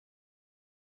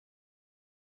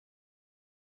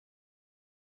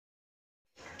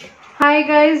Hi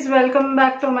guys, welcome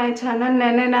back to my channel.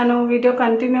 ನೆನ್ನೆ ನಾನು video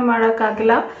continue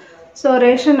ಮಾಡೋಕ್ಕಾಗಿಲ್ಲ. ಸೊ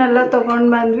ರೇಷನ್ ಎಲ್ಲ ತೊಗೊಂಡು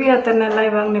ಬಂದ್ವಿ. ಅದನ್ನೆಲ್ಲ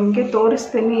ಇವಾಗ ನಿಮಗೆ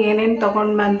ತೋರಿಸ್ತೀನಿ. ಏನೇನು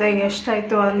ತೊಗೊಂಡು ಬಂದೆ,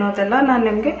 ಎಷ್ಟಾಯಿತು ಅನ್ನೋದೆಲ್ಲ ನಾನು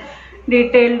ನಿಮಗೆ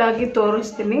ಡೀಟೇಲ್ಡಾಗಿ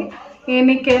ತೋರಿಸ್ತೀನಿ.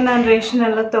 ಏನಕ್ಕೆ ನಾನು ರೇಷನ್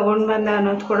ಎಲ್ಲ ತೊಗೊಂಡು ಬಂದೆ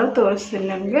ಅನ್ನೋದು ಕೂಡ ತೋರಿಸ್ತೀನಿ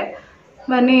ನಿಮಗೆ.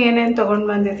 ಬನ್ನಿ ಏನೇನು ತೊಗೊಂಡು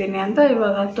ಬಂದಿದ್ದೀನಿ ಅಂತ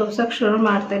ಇವಾಗ ತೋರ್ಸೋಕ್ಕೆ ಶುರು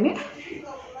ಮಾಡ್ತೀನಿ.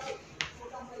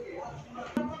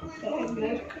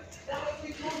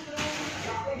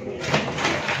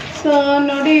 ಸೊ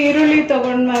ನೋಡಿ, ಈರುಳ್ಳಿ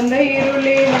ತೊಗೊಂಡು ಬಂದೆ.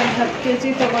 ಈರುಳ್ಳಿ ಒಂದು 10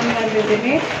 kg ತೊಗೊಂಡು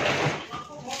ಬಂದಿದ್ದೀನಿ.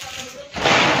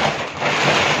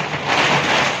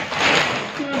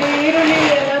 ನೋಡಿ, ಈರುಳ್ಳಿ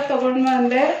ಎಲ್ಲ ತೊಗೊಂಡು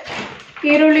ಬಂದೆ.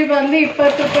 ಈರುಳ್ಳಿ ಬಂದು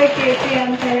 20 ರೂಪಾಯಿ kg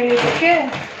ಅಂತ ಹೇಳಿದ್ದಕ್ಕೆ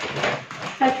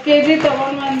 10 kg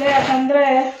ತೊಗೊಂಡು ಬಂದೆ. ಯಾಕಂದರೆ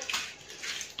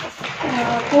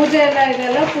ಪೂಜೆ ಎಲ್ಲ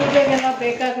ಇದೆಲ್ಲ, ಪೂಜೆಗೆಲ್ಲ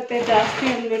ಬೇಕಾಗುತ್ತೆ ಜಾಸ್ತಿ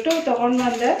ಅಂದ್ಬಿಟ್ಟು ತೊಗೊಂಡು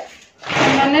ಬಂದೆ.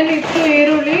 ಮನೇಲಿ ಇತ್ತು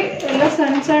ಈರುಳ್ಳಿ ಎಲ್ಲ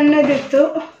ಸಣ್ಣದಿತ್ತು.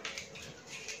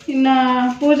 ಇನ್ನು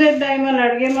ಪೂಜೆ ಟೈಮಲ್ಲಿ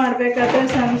ಅಡುಗೆ ಮಾಡಬೇಕಾದ್ರೆ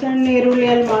ಸಣ್ಣ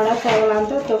ಈರುಳ್ಳಿಯಲ್ಲಿ ಮಾಡೋಕ್ಕಾಗಲ್ಲ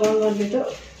ಅಂತ ತೊಗೊಂಡು ಬಂದಿದ್ದು.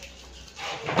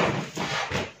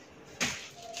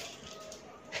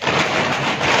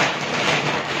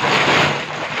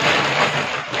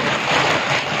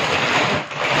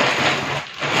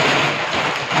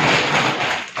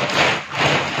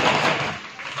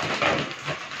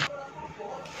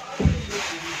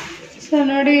 ಸೊ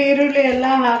ನೋಡಿ, ಈರುಳ್ಳಿ ಎಲ್ಲ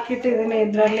ಹಾಕಿಟ್ಟಿದ್ದೀನಿ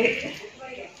ಇದರಲ್ಲಿ.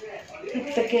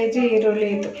 10 kg ಈರುಳ್ಳಿ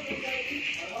ಇದು.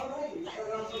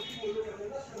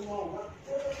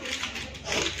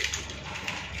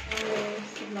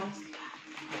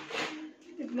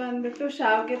 ಇದು ಬಂದ್ಬಿಟ್ಟು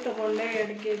ಶಾವಿಗೆ ತೊಗೊಂಡೆ.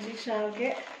 2 kg ಶಾವಿಗೆ,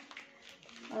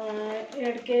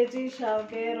 2 kg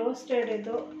ಶಾವಿಗೆ ರೋಸ್ಟೆಡ್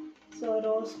ಇದು. ಸೊ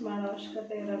ರೋಸ್ಟ್ ಮಾಡೋ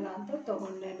ಅವಶ್ಯಕತೆ ಇರೋಲ್ಲ ಅಂತ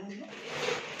ತೊಗೊಂಡೆ ನಾನು.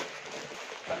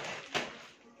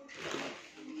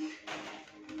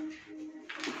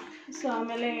 ಸೊ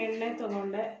ಆಮೇಲೆ ಎಣ್ಣೆ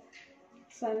ತೊಗೊಂಡೆ.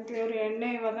 ಸನ್ಫ್ಲವರ್ ಎಣ್ಣೆ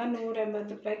ಇವಾಗ 180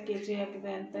 ರೂಪಾಯಿ kg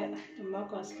ಆಗಿದೆ ಅಂತೆ. ತುಂಬ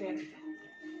ಕಾಸ್ಟ್ಲಿ ಆಗಿದೆ.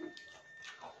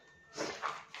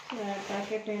 2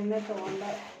 ಪ್ಯಾಕೆಟ್ ಎಣ್ಣೆ ತೊಗೊಂಡೆ.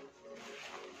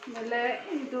 ಆಮೇಲೆ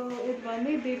ಇದು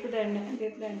ಬಂದು ದೀಪದ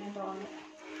ಎಣ್ಣೆ ತೊಗೊಂಡೆ.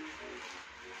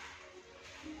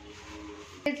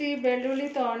 kg ಬೆಳ್ಳುಳ್ಳಿ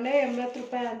ತೊಗೊಂಡೆ. 80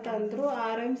 ರೂಪಾಯಿ ಅಂತ ಅಂದರು.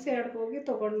 RMC ಅಡ್ಗೆ ಹೋಗಿ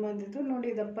ತೊಗೊಂಡು ಬಂದಿದ್ದು.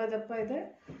 ನೋಡಿ, ದಪ್ಪ ಇದೆ,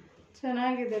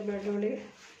 ಚೆನ್ನಾಗಿದೆ ಬೆಳ್ಳುಳ್ಳಿ.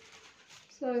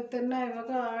 ಸೊ ಇದನ್ನು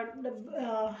ಇವಾಗ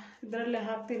ಇದರಲ್ಲಿ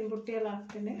ಹಾಕ್ತೀನಿ, ಬುಟ್ಟಿಯಲ್ಲಿ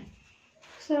ಹಾಕ್ತೀನಿ.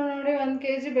 ಸೊ ನೋಡಿ, 1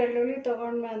 kg ಬೆಳ್ಳುಳ್ಳಿ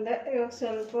ತೊಗೊಂಡು ಬಂದೆ. ಇವಾಗ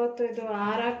ಸ್ವಲ್ಪ ಹೊತ್ತು ಇದು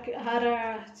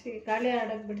ಗಾಳಿ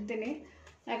ಆಡೋಕ್ಕೆ ಬಿಡ್ತೀನಿ.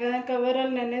 ಯಾಕಂದರೆ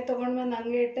ಕವರಲ್ಲಿ ನೆನ್ನೆ ತೊಗೊಂಡು ಬಂದು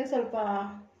ಹಂಗೆ ಇಟ್ಟೆ, ಸ್ವಲ್ಪ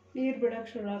ನೀರು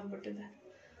ಬಿಡೋಕ್ಕೆ ಶುರು ಆಗಿಬಿಟ್ಟಿದೆ.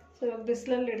 ಸೊ ಇವಾಗ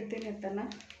ಬಿಸಿಲಲ್ಲಿ ಇಡ್ತೀನಿ ಇದನ್ನು.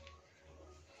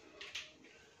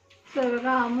 ಸೊ ಇವಾಗ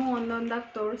ಅಮ್ಮು ಒಂದೊಂದಾಗಿ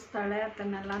ತೋರಿಸ್ತಾಳೆ,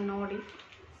 ಅದನ್ನೆಲ್ಲ ನೋಡಿ.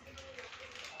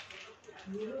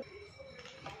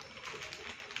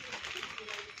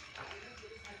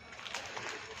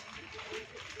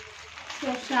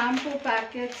 ಸೊ ಶ್ಯಾಂಪು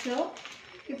ಪ್ಯಾಕೆಟ್ಸು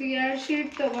ಇದು 2 ಶೀಟ್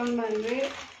ತೊಗೊಂಡು ಬಂದ್ವಿ.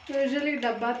 ಯೂಶ್ವಲಿ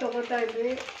ಡಬ್ಬ ತೊಗೋತಾ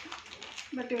ಇದ್ವಿ,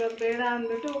 ಬಟ್ ಇವಾಗ ಬೇಡ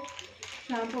ಅಂದ್ಬಿಟ್ಟು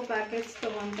ಶ್ಯಾಂಪು ಪ್ಯಾಕೆಟ್ಸ್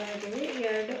ತೊಗೊತಾ ಇದ್ದೀವಿ.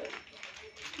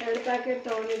 2 ಪ್ಯಾಕೆಟ್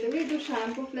ತೊಗೊಂಡಿದ್ದೀವಿ. ಇದು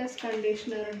ಶ್ಯಾಂಪು ಪ್ಲಸ್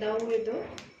ಕಂಡೀಷ್ನರ್ ಡವ್. ಇದು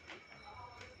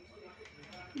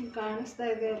ಕಾಣಿಸ್ತಾ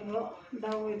ಇದೆ ಅಲ್ವೋ,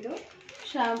 ಡವ್ ಇದು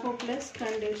ಶ್ಯಾಂಪು ಪ್ಲಸ್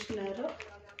ಕಂಡೀಷ್ನರು.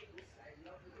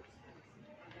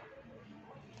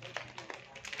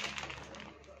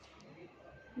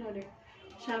 ನೋಡಿ,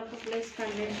 ಶಾಂಪು ಪ್ಲಸ್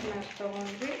ಕಂಡೀಷ್ನರ್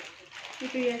ತೊಗೊಂಡ್ವಿ.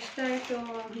 ಇದು ಎಷ್ಟಾಯಿತು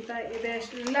ಅಂತ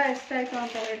ಎಷ್ಟಾಯಿತು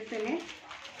ಅಂತ ಹೇಳ್ತೀನಿ.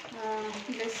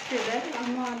 ಲಿಸ್ಟ್ ಇದೆ,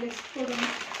 ಅಮ್ಮ ಲಿಸ್ಟ್ ಕೊಡು.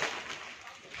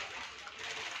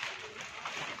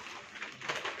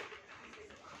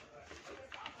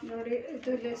 ನೋಡಿ,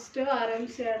 ಇದು ಲಿಸ್ಟ್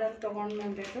RMC ಆರ್ಡರ್ ತೊಗೊಂಡು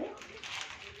ಬಂದಿದ್ದು.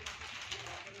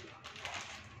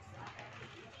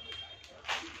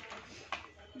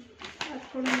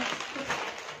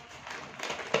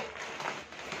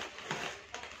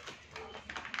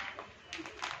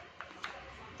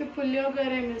 ಇದು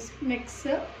ಪುಳಿಯೋಗರೆ ಮಿಕ್ಸ್,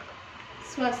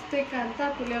 ಸ್ವಸ್ತಿಕ್ ಅಂತ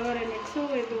ಪುಳಿಯೋಗರೆ ಮಿಕ್ಸು.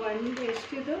 ಇದು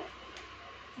ಎಷ್ಟಿದು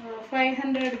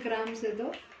 500 ಗ್ರಾಮ್ಸ್. ಇದು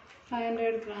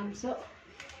 500 ಗ್ರಾಮ್ಸು.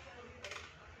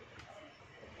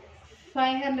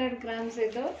 500 ಗ್ರಾಮ್ಸ್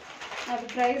ಇದು. ಅದು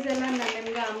ಪ್ರೈಸ್ ಎಲ್ಲ ನಾನು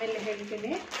ನಿಮಗೆ ಆಮೇಲೆ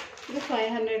ಹೇಳ್ತೀನಿ. ಇದು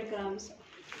 500 ಗ್ರಾಮ್ಸ್.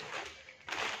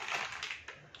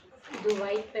 ಇದು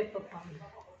ವೈಟ್ ಪೆಪ್ಪರ್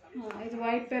ಪೌಡರ್. ಇದು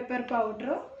ವೈಟ್ ಪೆಪ್ಪರ್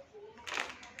ಪೌಡ್ರು.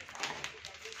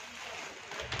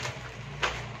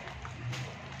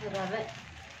 ರವೆ.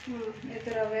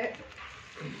 ಇದು ರವೆ.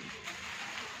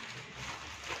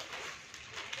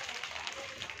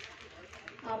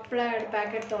 ಹಪ್ಪಳ 2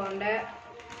 ಪ್ಯಾಕೆಟ್ ತೊಗೊಂಡೆ.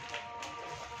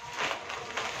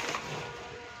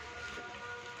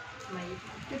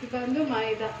 ಇದು ಬಂದು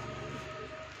ಮೈದಾ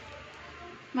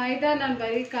ನಾನು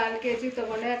ಬರೀ 1/4 kg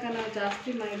ತೊಗೊಂಡೆ. ಯಾಕಂದ್ರೆ ನಾವು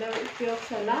ಜಾಸ್ತಿ ಮೈದಾ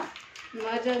ಉಪಯೋಗಿಸಲ್ಲ,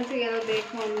 ಎಮರ್ಜೆನ್ಸಿ ಎಲ್ಲ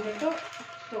ಬೇಕು ಅಂದ್ಬಿಟ್ಟು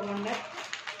ತೊಗೊಂಡೆ.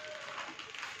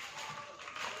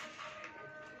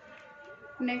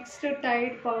 ನೆಕ್ಸ್ಟ್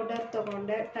ಟೈಡ್ ಪೌಡರ್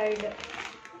ತೊಗೊಂಡೆ. ಟೈಡ್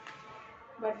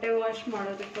ಬಟ್ಟೆ ವಾಶ್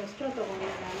ಮಾಡೋದಕ್ಕೋಸ್ಕರ ತೊಗೊಂಡೆ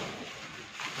ನಾನು.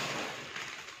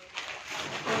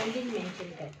 ಒಣಗಿದ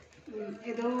ಮೆಣಸಿನ್ಕಾಯಿ.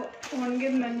 ಇದು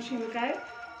ಒಣಗಿದ ಮೆಣಸಿನ್ಕಾಯಿ.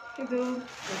 ಇದು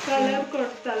ಕಲರ್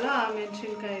ಕೊಡ್ತಲ್ಲ ಆ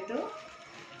ಮೆಣಸಿನ್ಕಾಯಿದು.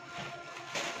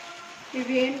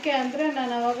 ಇದು ಏನಕ್ಕೆ ಅಂದರೆ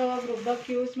ನಾನು ಅವಾಗವಾಗ ರುಬ್ಬಕ್ಕೆ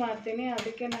ಯೂಸ್ ಮಾಡ್ತೀನಿ,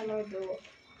 ಅದಕ್ಕೆ ನಾನು ಇದು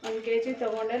 1 kg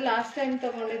ತೊಗೊಂಡೆ. ಲಾಸ್ಟ್ ಟೈಮ್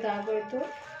ತೊಗೊಂಡಿದ್ದು ಆಗೋಯ್ತು,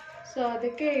 ಸೊ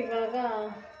ಅದಕ್ಕೆ ಇವಾಗ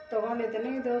ತೊಗೊಂಡಿದ್ದೀನಿ.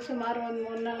 ಇದು ಸುಮಾರು ಒಂದು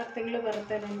 3-4 ತಿಂಗಳು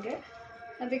ಬರುತ್ತೆ ನನಗೆ,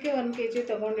 ಅದಕ್ಕೆ 1 kg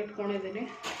ತೊಗೊಂಡು ಇಟ್ಕೊಂಡಿದ್ದೀನಿ.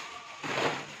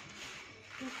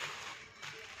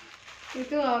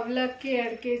 ಇದು ಅವಲಕ್ಕಿ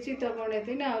 2 kg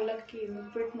ತೊಗೊಂಡಿದ್ದೀನಿ. ಅವಲಕ್ಕಿ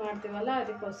ಉಪ್ಪಿಟ್ಟು ಮಾಡ್ತೀವಲ್ಲ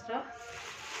ಅದಕ್ಕೋಸ್ಕರ.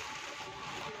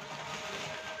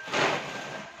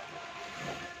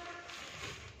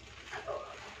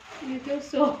 ಇದು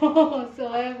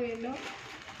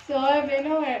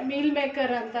ಸೋಯಾಬೀನು ಮೀಲ್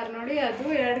ಮೇಕರ್ ಅಂತಾರೆ ನೋಡಿ, ಅದು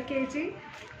 2 kg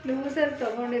ಲೂಸಲ್ಲಿ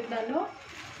ತೊಗೊಂಡಿದ್ದು ನಾನು.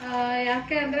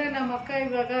 ಯಾಕೆ ಅಂದರೆ ನಮ್ಮ ಅಕ್ಕ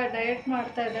ಇವಾಗ ಡಯಟ್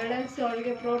ಮಾಡ್ತಾ ಇದ್ದಾಳೆ, ಸೊ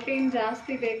ಅವಳಿಗೆ ಪ್ರೋಟೀನ್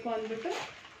ಜಾಸ್ತಿ ಬೇಕು ಅಂದ್ಬಿಟ್ಟು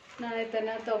ನಾನು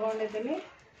ಇದನ್ನು ತೊಗೊಂಡಿದ್ದೀನಿ.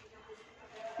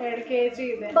 2 kg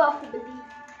ಇದೆ.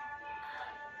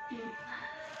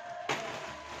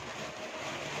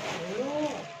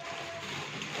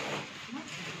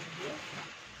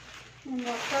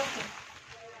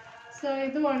 ಸೊ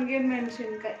ಇದು ಒಣಗಿದ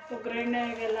ಮೆಣಸಿನ್ಕಾಯಿ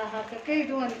ಒಗ್ಗರಣೆಗೆಲ್ಲ ಹಾಕೋಕ್ಕೆ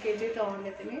ಇದು 1 kg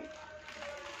ತೊಗೊಂಡಿದ್ದೀನಿ.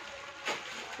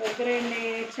 ಒಗ್ಗರಣೆ,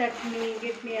 ಚಟ್ನಿ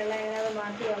ಗಿಟ್ನಿ ಎಲ್ಲ ಏನಾದ್ರು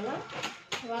ಮಾಡ್ತೀವಲ್ಲ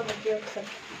ಅವಾಗ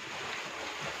ಉಪಯೋಗಿಸೋಕ್ಕೆ.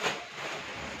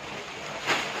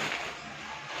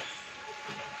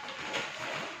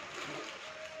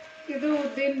 ಇದು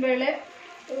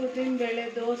ಉದ್ದಿನಬೇಳೆ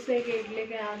ದೋಸೆಗೆ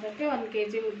ಇಡ್ಲಿಗೆ ಹಾಕೋಕ್ಕೆ 1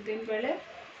 kg ಉದ್ದಿನಬೇಳೆ,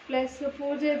 ಪ್ಲಸ್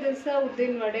ಪೂಜೆ ದಿವಸ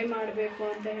ಉದ್ದಿನ ವಡೆ ಮಾಡಬೇಕು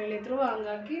ಅಂತ ಹೇಳಿದರು.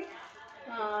 ಹಂಗಾಗಿ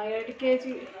 2 kg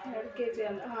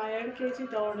ಅಲ್ಲ 2 kg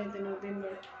ತೊಗೊಂಡಿದ್ದೀನಿ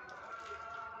ಉದ್ದಿನಬೇಳೆ.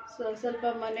 ಸೊ ಸ್ವಲ್ಪ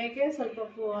ಮನೆಗೆ ಸ್ವಲ್ಪ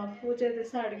ಪೂಜೆ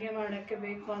ದಿವಸ ಅಡುಗೆ ಮಾಡೋಕ್ಕೆ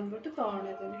ಬೇಕು ಅಂದ್ಬಿಟ್ಟು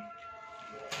ತೊಗೊಂಡಿದ್ದೀನಿ.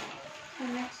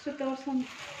 ನೆಕ್ಸ್ಟ್ ತೋರ್ಸೋಣ.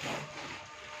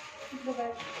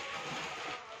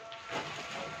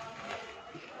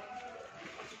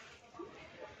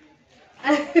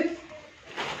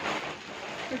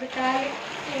 ಇದು ಖಾಲಿ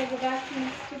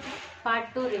ಪಾರ್ಟ್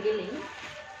 2 ರೆಡಿಲಿ.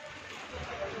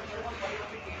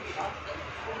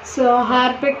 ಸೊ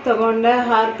ಹಾರ್ಪಿಕ್ ತೊಗೊಂಡೆ.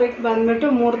 ಹಾರ್ಪಿಕ್ ಬಂದ್ಬಿಟ್ಟು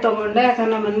 3 ತೊಗೊಂಡೆ,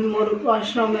 ಯಾಕಂದ್ರೆ ನಮ್ಮಲ್ಲಿ 3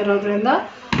 ವಾಶ್ರೂಮ್ ಇರೋದ್ರಿಂದ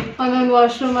ಒಂದೊಂದು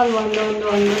ವಾಶ್ರೂಮಲ್ಲಿ ಒಂದೊಂದು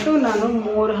ಅಂದ್ಬಿಟ್ಟು ನಾನು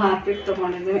 3 ಹಾರ್ಪಿಕ್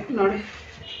ತೊಗೊಂಡಿದ್ದೀನಿ ನೋಡಿ.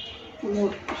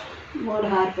 3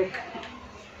 ಹಾರ್ಪಿಕ್.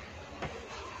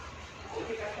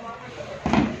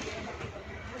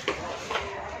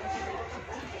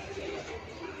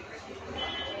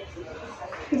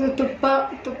 ಇದು ತುಪ್ಪ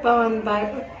 1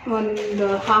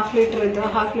 ಹಾಫ್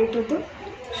ಲೀಟ್ರದ್ದು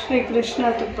ಶ್ರೀಕೃಷ್ಣ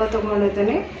ತುಪ್ಪ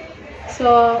ತೊಗೊಂಡಿದ್ದೀನಿ. ಸೊ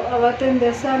ಅವತ್ತಿನ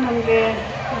ದಿವಸ ನಮಗೆ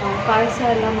ಪಾಯಸ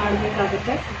ಎಲ್ಲ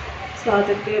ಮಾಡಬೇಕಾಗುತ್ತೆ, ಸೊ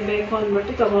ಅದಕ್ಕೆ ಬೇಕು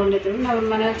ಅಂದ್ಬಿಟ್ಟು ತೊಗೊಂಡಿದ್ದೀವಿ. ನಮ್ಮ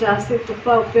ಮನೇಲಿ ಜಾಸ್ತಿ ತುಪ್ಪ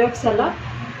ಉಪಯೋಗಿಸಲ್ಲ,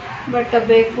 ಬಟ್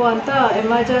ಬೇಕು ಅಂತ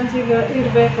ಎಮರ್ಜೆನ್ಸಿಗೆ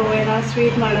ಇರಬೇಕು, ಏನಾದ್ರು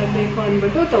ಸ್ವೀಟ್ ಮಾಡೋದು ಬೇಕು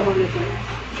ಅಂದ್ಬಿಟ್ಟು ತೊಗೊಂಡಿದ್ದೀವಿ.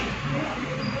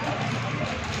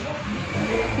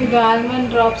 ಇದು ಆಲ್ಮಂಡ್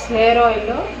ಡ್ರಾಪ್ಸ್ ಹೇರ್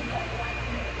ಆಯಿಲು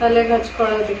ತಲೆಗೆ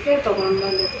ಹಚ್ಕೊಳ್ಳೋದಕ್ಕೆ ತೊಗೊಂಡು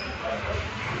ಬಂದಿದ್ದೆ.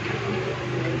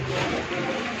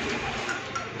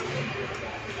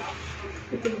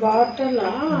 ಇದು ಬಾಟಲಾ?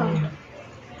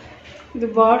 ಇದು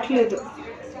ಬಾಟ್ಲಿದು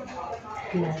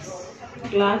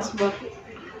ಗ್ಲಾಸ್ ಬಾಟ್ಲ್.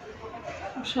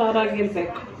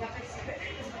 ಹುಷಾರಾಗಿರ್ಬೇಕು.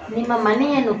 ನಿಮ್ಮ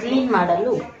ಮನೆಯನ್ನು ಕ್ಲೀನ್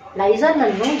ಮಾಡಲು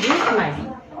ಲೈಸಾಲನ್ನು ಯೂಸ್ ಮಾಡಿ.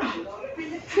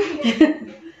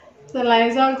 ಸೊ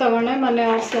ಲೈಸಾಲ್ ತೊಗೊಂಡೆ ಮನೆ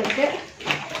ಆಡ್ಸೋಕ್ಕೆ,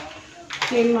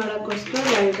 ಕ್ಲೀನ್ ಮಾಡೋಕ್ಕೋಸ್ಕರ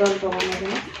ಲೈಸಾಲ್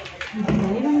ತೊಗೊಂಡಿದ್ದೀನಿ.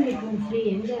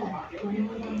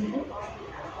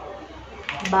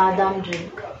 ಬಾದಾಮ್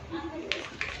ಡ್ರಿಂಕ್.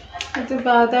 ಇದು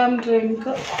ಬಾದಾಮ್ drink,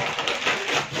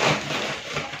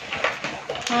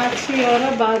 ಆಚಿಯವರ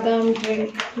badam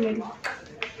drink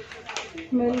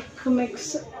milk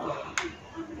mix.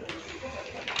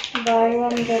 By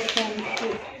 1 get 1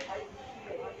 free.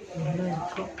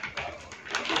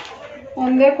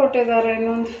 ಒಂದೇ ಕೊಟ್ಟಿದ್ದಾರೆ,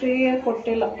 ಇನ್ನೊಂದು ಫ್ರೀಯಾಗಿ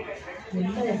ಕೊಟ್ಟಿಲ್ಲ.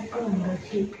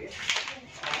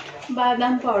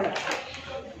 ಬಾದಾಮ್ ಪೌಡರ್.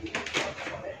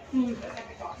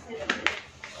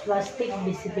 ಸ್ವಸ್ತಿಕ್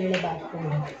ಬಿಸಿಬೇಳೆಬಾತ್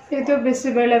ಪೌಡರ್. ಇದು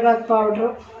ಬಿಸಿಬೇಳೆಬಾತ್ ಪೌಡ್ರು.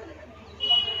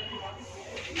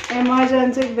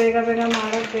 ಎಮರ್ಜೆನ್ಸಿಗೆ ಬೇಗ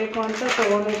ಮಾಡೋಕ್ಕೆ ಬೇಕು ಅಂತ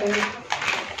ತೊಗೊಂಡಿದ್ದೀನಿ.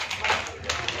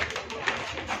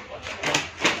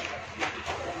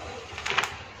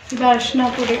 ಇದು ಅರಿಶಿನ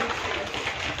ಪುಡಿ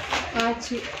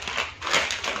ಆಚಿ.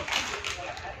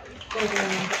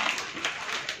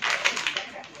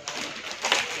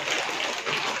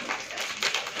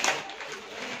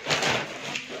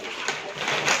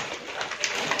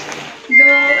 ಇದು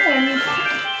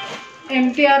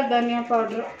MTR ಧನಿಯಾ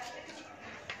ಪೌಡ್ರು.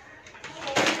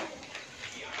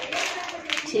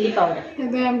 Chilli powder.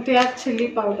 ಇದು MTR chilli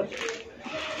powder.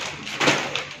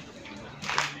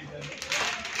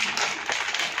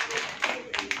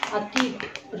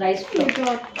 Rice floor. ಇದು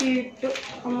ಅಕ್ಕಿ ಹಿಟ್ಟು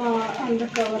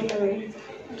ಅಂಡರ್ ಕವರ್ ಲೆವೆಲ್.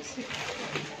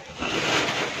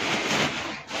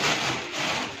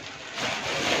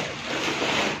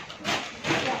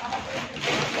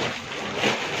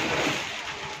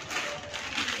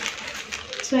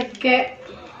 ಚಕ್ಕೆ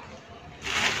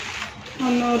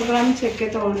 100 ಗ್ರಾಮ್ ಚಕ್ಕೆ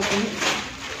ತೊಗೊಂಡಿದ್ದೀನಿ.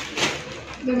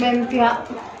 ಇದು ಮೆಂತ್ಯ,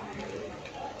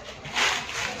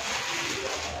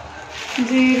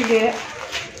 ಜೀರಿಗೆ,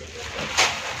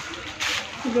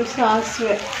 ಇದು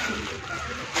ಸಾಸಿವೆ,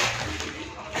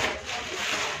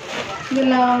 ಇದು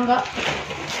ಲವಂಗ,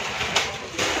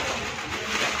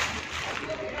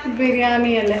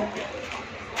 ಬಿರಿಯಾನಿ ಎಲೆ,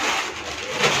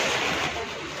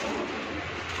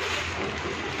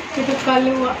 ಇದು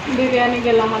ಕಲುವ,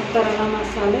 ಬಿರಿಯಾನಿಗೆಲ್ಲ ಹಾಕ್ತಾರಲ್ಲ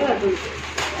ಮಸಾಲೆ ಅದು.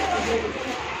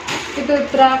 ಇದು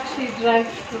ದ್ರಾಕ್ಷಿ, ಡ್ರೈ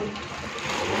ಫ್ರೂಟ್,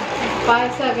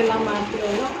 ಪಾಯಸಗೆಲ್ಲ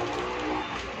ಮಾಡ್ತೀವಲ್ಲ.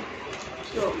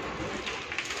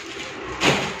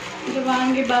 ಇದು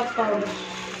ವಾಂಗಿಬಾತ್ ಪೌಡರ್,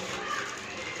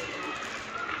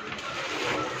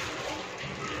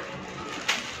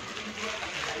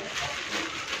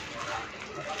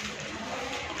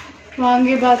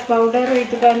 ವಾಂಗಿಬಾತ್ ಪೌಡರ್.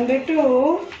 ಇದು ಬಂದ್ಬಿಟ್ಟು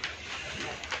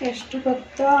ಎಷ್ಟು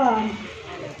ಗೊತ್ತಾ,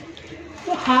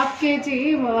 1/2 kg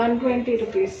 120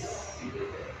 rupees.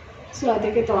 ಸೊ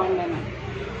ಅದಕ್ಕೆ ತೊಗೊಂಡೆ ನಾನು.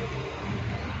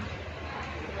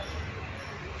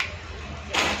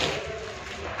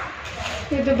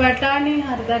 ಇದು ಬಟಾಣಿ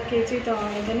 1/2 kg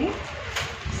ತೊಗೊಂಡಿದ್ದೀನಿ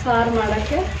ಸಾರು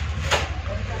ಮಾಡೋಕ್ಕೆ.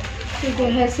 ಇದು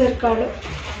ಹೆಸರು ಕಾಳು,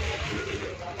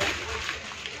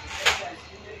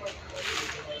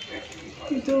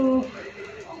 ಇದು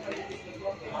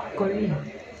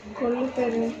ಕೊಳ್ಳು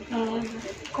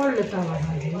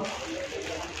ತಗೊಂಡು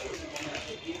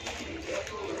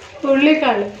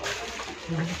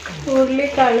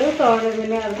ಹುರುಳಿಕಾಳು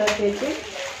ತೊಗೊಂಡಿದ್ದೀನಿ 1/2 kg.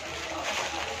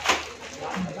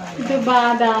 ಇದು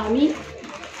ಬಾದಾಮಿ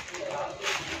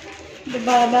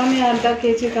 1/2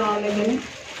 kg ತೊಗೊಂಡಿದ್ದೀನಿ.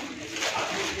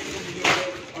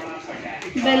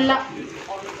 ಬೆಲ್ಲ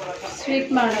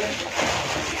ಸ್ವೀಟ್ ಮಾಡೋದು.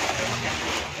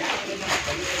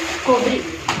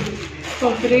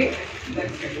 ಕೊಬ್ಬರಿ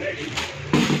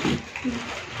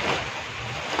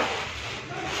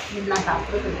ಇದನ್ನ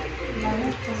ಸಾಕೋದು.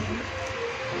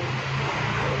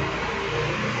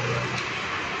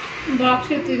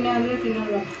 ದ್ರಾಕ್ಷಿ ತಿನ್ನೋದ್ರೆ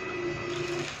ತಿನ್ನೋಲ್ಲ.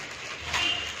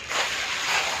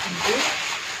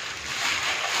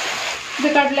 ಇದು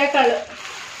ಕಡಲೆಕಾಳು,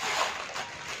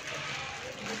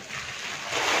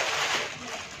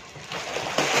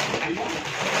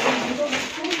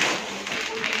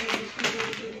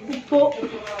 ಉಪ್ಪು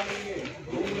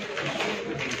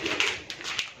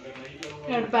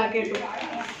 2 ಪ್ಯಾಕೆಟು,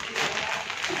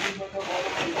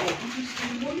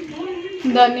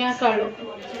 ಧನಿಯಾ ಕಾಳು,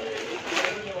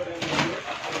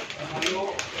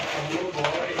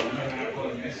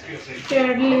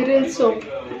 ಲಿರಿಲ್ ಸೋಪ್,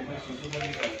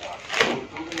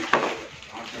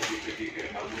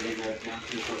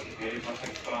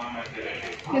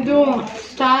 ಇದು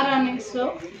ಸ್ಟಾರ್ ಅನೀಸು,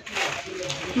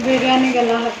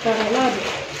 ಬಿರಿಯಾನಿಗೆಲ್ಲ ಹಾಕ್ತಾರಲ್ಲ ಅದು.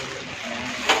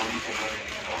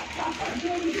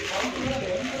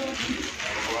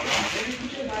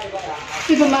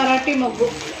 ಇದು ಮರಾಠಿ ಮೊಗ್ಗು,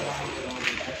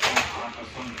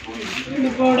 ಇದು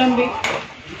ಗೋಡಂಬಿ,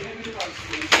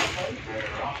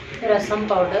 ರಸಂ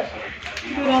ಪೌಡರ್,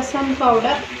 ಇದು ರಸಂ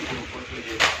ಪೌಡರ್,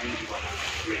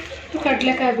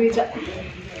 ಕಡಲೆಕಾಯಿ ಬೀಜ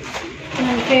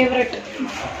ನನ್ನ ಫೇವ್ರೆಟ್.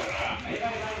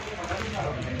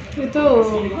 ಇದು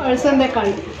ಅಳಸಂದೆ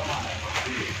ಕಾಳು,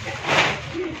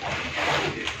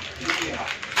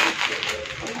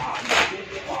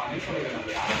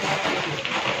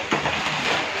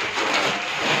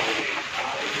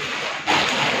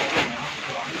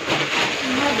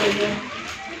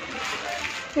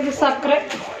 ಇದು ಸಕ್ಕರೆ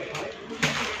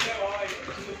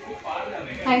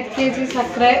 5 kg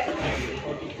ಸಕ್ಕರೆ.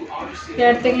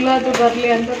 2 ತಿಂಗಳದು ಬರಲಿ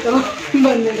ಅಂತ ತೊಗೊಂಡು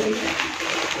ಬಂದಿದ್ದೀವಿ.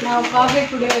 ನಾವು ಕಾಫಿ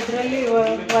ಕುಡಿಯೋದ್ರಲ್ಲಿ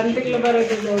 1 ತಿಂಗಳು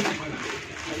ಬರೋದಿಲ್ಲ.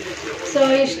 ಸೊ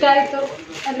ಇಷ್ಟ ಆಯಿತು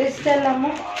ಅಲ್ಲಿ ಇಷ್ಟೆಲ್ಲಮ್ಮ.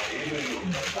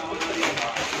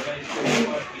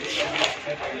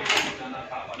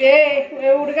 ಏ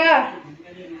ಹುಡುಗ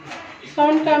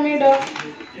ಸೌಂಡ್ ಕಮ್ಮಿ ಇಡು.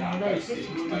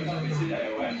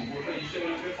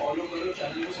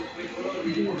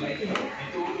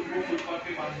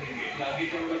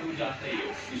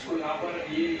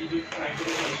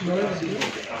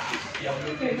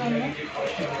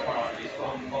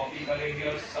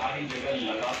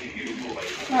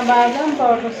 ಬಾದಾಮ್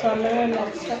ಪೌಡರ್ ಸ್ವಲ್ಪ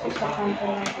ಎಕ್ಸ್ಟ್ರಾ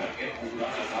ಕುಟ್ಕೊಂತೀನಿ.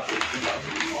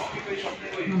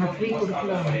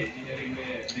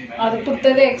 ಅದು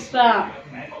ಕುತ್ತದೆ ಎಕ್ಸ್ಟ್ರಾ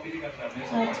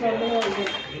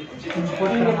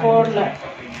போடல.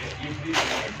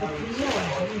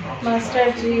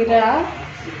 மஸ்டர்ட் ஜீரா,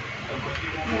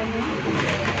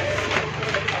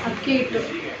 ಅಕ್ಕಿ ಹಿಟ್ಟು.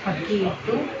 ಅಕ್ಕಿ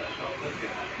ಹಿಟ್ಟು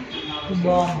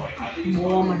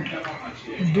ಬಾಮ್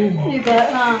ಅಂటారు ಇದೆ.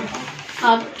 ಹಾಂ,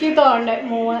 ಅಕ್ಕಿ ತೊಗೊಂಡೆ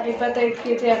 25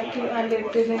 kg ಅಕ್ಕಿ ಅಲ್ಲಿ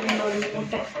ಇಟ್ಟಿದ್ದೀನಿ ನೋಡಿ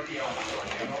ಮೂಟೆ.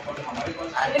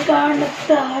 ಅಲ್ಲಿ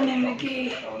ಕಾಣುತ್ತಾ ನಿಮಗೆ?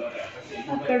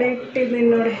 ಆ ಕಡೆ ಇಟ್ಟಿದ್ದೀನಿ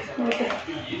ನೋಡಿ ಮೂಟೆ.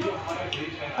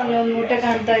 ಅಲ್ಲೊಂದು ಮೂಟೆ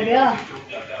ಕಾಣ್ತಾ ಇದೆಯಾ?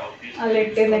 ಅಲ್ಲಿ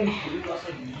ಇಟ್ಟಿದ್ದೀನಿ.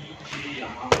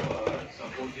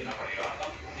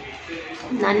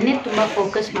 ನನ್ನೇ ತುಂಬ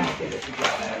ಫೋಕಸ್ ಮಾಡ್ತೀನಿ.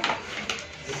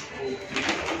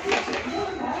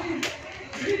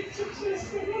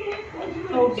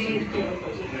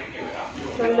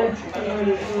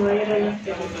 ವೈರಲ್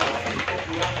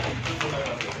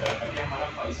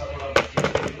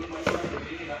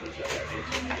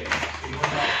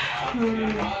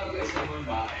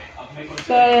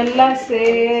ಸೊ ಎಲ್ಲ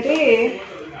ಸೇರಿ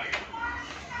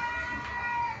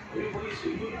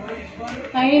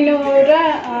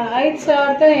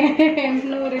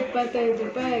 5,825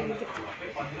 ರೂಪಾಯಿ ಆಗಿದೆ.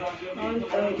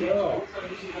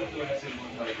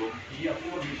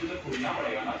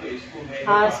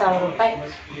 6,000 ರೂಪಾಯಿ.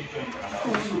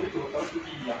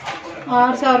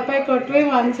 6,000 ರೂಪಾಯಿ ಕೊಟ್ವಿ,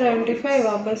 175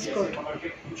 ವಾಪಸ್ ಕೊಟ್ಟು.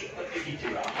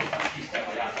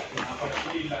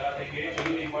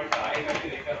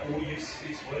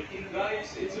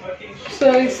 ಸೊ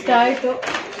ಇಷ್ಟಾಯಿತು.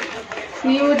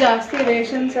 ನೀವು ಜಾಸ್ತಿ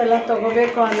ರೇಷನ್ಸ್ ಎಲ್ಲ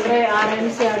ತೊಗೋಬೇಕು ಅಂದರೆ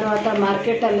RMC ಆಡು ಅಥವಾ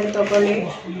ಮಾರ್ಕೆಟಲ್ಲೇ ತೊಗೊಳ್ಳಿ.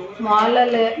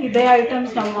 ಮಾಲಲ್ಲೇ ಇದೇ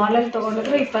ಐಟಮ್ಸ್ ನಾವು ಮಾಲಲ್ಲಿ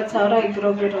ತೊಗೊಂಡಿದ್ರೆ 20,000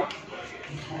 ಇಗ್ರೋಗಿರೋ.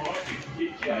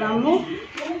 ನಾವು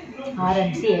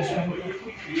RMC ಯಶವಂತಪುರ.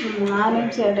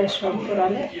 RMC ಆಡು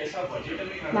ಯಶವಂತಪುರಲ್ಲೇ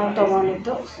ನಾವು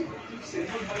ತೊಗೊಂಡಿದ್ದು.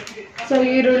 ಸೊ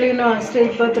ಈರುಳ್ಳಿನೂ ಅಷ್ಟೇ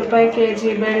 20 ರೂಪಾಯಿ kg,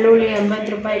 ಬೆಳ್ಳುಳ್ಳಿ 80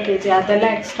 ರೂಪಾಯಿ kg. ಅದೆಲ್ಲ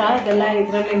ಎಕ್ಸ್ಟ್ರಾ, ಅದೆಲ್ಲ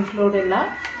ಇದರಲ್ಲಿ ಇನ್ಕ್ಲೂಡ್ ಇಲ್ಲ,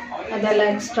 ಅದೆಲ್ಲ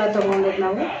ಎಕ್ಸ್ಟ್ರಾ ತೊಗೊಂಡಿದ್ದು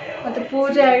ನಾವು. ಮತ್ತು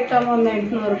ಪೂಜೆ ಐಟಮ್ ಒಂದು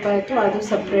 800 ರೂಪಾಯಿ ಆಯಿತು, ಅದು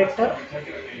ಸಪ್ರೇಟ್.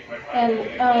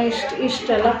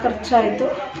 ಇಷ್ಟೆಲ್ಲ ಖರ್ಚಾಯಿತು.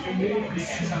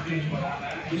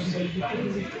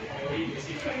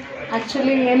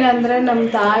 ಆ್ಯಕ್ಚುಲಿ ಏನಂದರೆ ನಮ್ಮ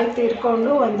ತಾಯಿ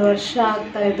ತೀರ್ಕೊಂಡು 1 ವರ್ಷ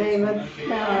ಆಗ್ತಾಯಿದೆ. ಇವತ್ತು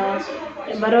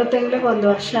ಬರೋ ತಿಂಗಳಿಗೆ 1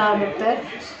 ವರ್ಷ ಆಗುತ್ತೆ.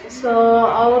 ಸೊ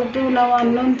ಅವ್ರದ್ದು ನಾವು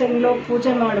 11 ತಿಂಗಳು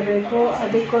ಪೂಜೆ ಮಾಡಬೇಕು.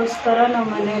 ಅದಕ್ಕೋಸ್ಕರ ನಾವು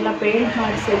ಮನೆಯೆಲ್ಲ ಪೇಂಟ್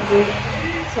ಮಾಡಿಸಿದ್ವಿ.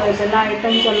 ಸೊ ಇದೆಲ್ಲ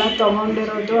ಐಟಮ್ಸ್ ಎಲ್ಲ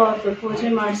ತೊಗೊಂಡಿರೋದು ಅವ್ರದ್ದು ಪೂಜೆ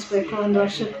ಮಾಡಿಸ್ಬೇಕು, 1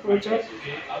 ವರ್ಷದ ಪೂಜೆ.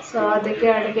 ಸೊ ಅದಕ್ಕೆ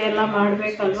ಅಡುಗೆ ಎಲ್ಲ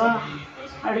ಮಾಡಬೇಕಲ್ವ,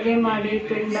 ಅಡುಗೆ ಮಾಡಿ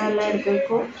ಪಿಂಡ ಎಲ್ಲ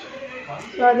ಇಡಬೇಕು.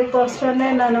 ಸೊ ಅದಕ್ಕೋಸ್ಕರನೇ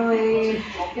ನಾನು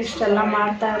ಇಷ್ಟೆಲ್ಲ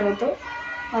ಮಾಡ್ತಾ ಇರೋದು.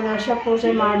 1 ವರ್ಷ ಪೂಜೆ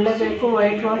ಮಾಡಲೇಬೇಕು,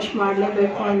 ವೈಟ್ ವಾಶ್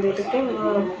ಮಾಡಲೇಬೇಕು ಅಂದಿದ್ದಕ್ಕೆ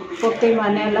ಪೂರ್ತಿ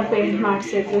ಮನೆಯೆಲ್ಲ ಪೇಂಟ್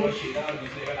ಮಾಡಿಸಿದ್ವಿ.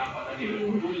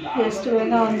 ಎಷ್ಟು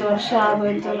ಬೇಗ 1 ವರ್ಷ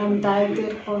ಆಗೋಯ್ತು ನಮ್ಮ ತಾಯಿ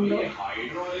ತೀರ್ಕೊಂಡು.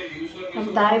 ನಮ್ಮ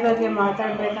ತಾಯಿ ಬಗ್ಗೆ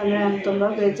ಮಾತಾಡಬೇಕಂದ್ರೆ ನಂಗೆ ತುಂಬ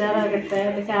ಬೇಜಾರಾಗುತ್ತೆ.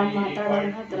 ಅದಕ್ಕೆ ಹಂಗೆ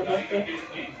ಮಾತಾಡೋಣ ಅದ್ರ ಬಗ್ಗೆ.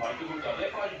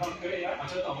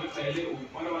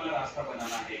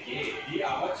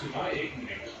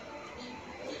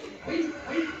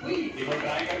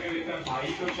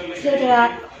 ಸರಿ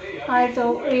ಆಯಿತು.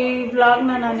 ಈ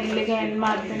ವ್ಲಾಗ್ನ ನಾನು ಇಲ್ಲಿಗೆ ಎಂಡ್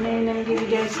ಮಾಡ್ತೀನಿ. ನಿಮಗೆ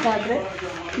ವಿಡಿಯೋ ಇಷ್ಟ ಆದರೆ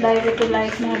ದಯವಿಟ್ಟು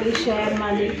ಲೈಕ್ ಮಾಡಿ, ಶೇರ್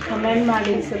ಮಾಡಿ, ಕಮೆಂಟ್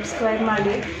ಮಾಡಿ, ಸಬ್ಸ್ಕ್ರೈಬ್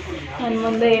ಮಾಡಿ. ನನ್ನ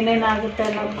ಮುಂದೆ ಏನೇನಾಗುತ್ತೆ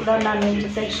ಅನ್ನೋದು ಕೂಡ ನಾನು ನಿಮ್ಮ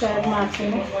ಜೊತೆ ಶೇರ್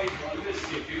ಮಾಡ್ತೀನಿ.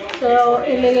 ಸೊ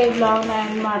ಇಲ್ಲಿಗೆ ಈ ವ್ಲಾಗ್ನ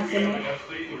ಎಂಡ್ ಮಾಡ್ತೀನಿ.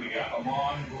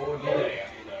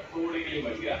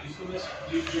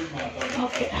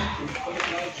 ಓಕೆ,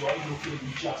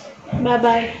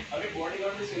 ಬಾಯ್.